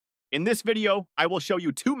In this video, I will show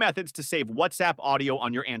you two methods to save WhatsApp audio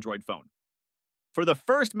on your Android phone. For the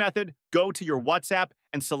first method, go to your WhatsApp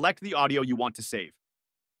and select the audio you want to save.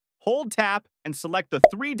 Hold tap and select the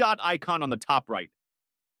three-dot icon on the top right.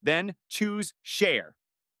 Then choose Share.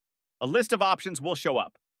 A list of options will show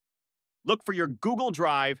up. Look for your Google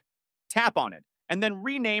Drive, tap on it, and then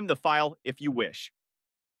rename the file if you wish.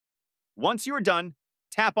 Once you are done,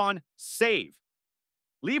 tap on Save.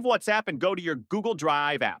 Leave WhatsApp and go to your Google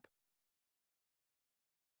Drive app.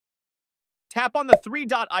 Tap on the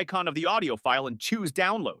three-dot icon of the audio file and choose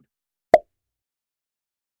Download.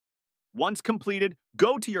 Once completed,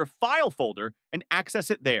 go to your File folder and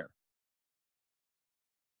access it there.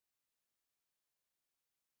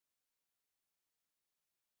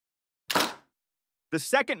 The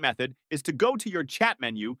second method is to go to your chat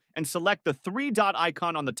menu and select the three-dot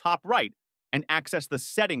icon on the top right and access the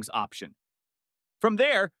Settings option. From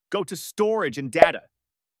there, go to Storage and Data.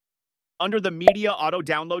 Under the Media Auto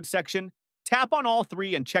Download section, tap on all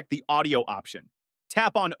three and check the audio option.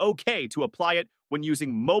 Tap on OK to apply it when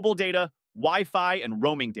using mobile data, Wi-Fi, and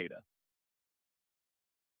roaming data.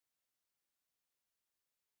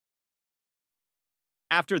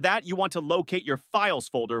 After that, you want to locate your Files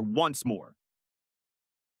folder once more.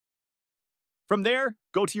 From there,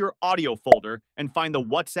 go to your Audio folder and find the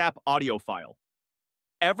WhatsApp audio file.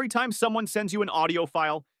 Every time someone sends you an audio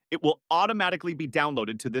file, it will automatically be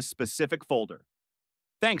downloaded to this specific folder.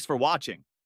 Thanks for watching.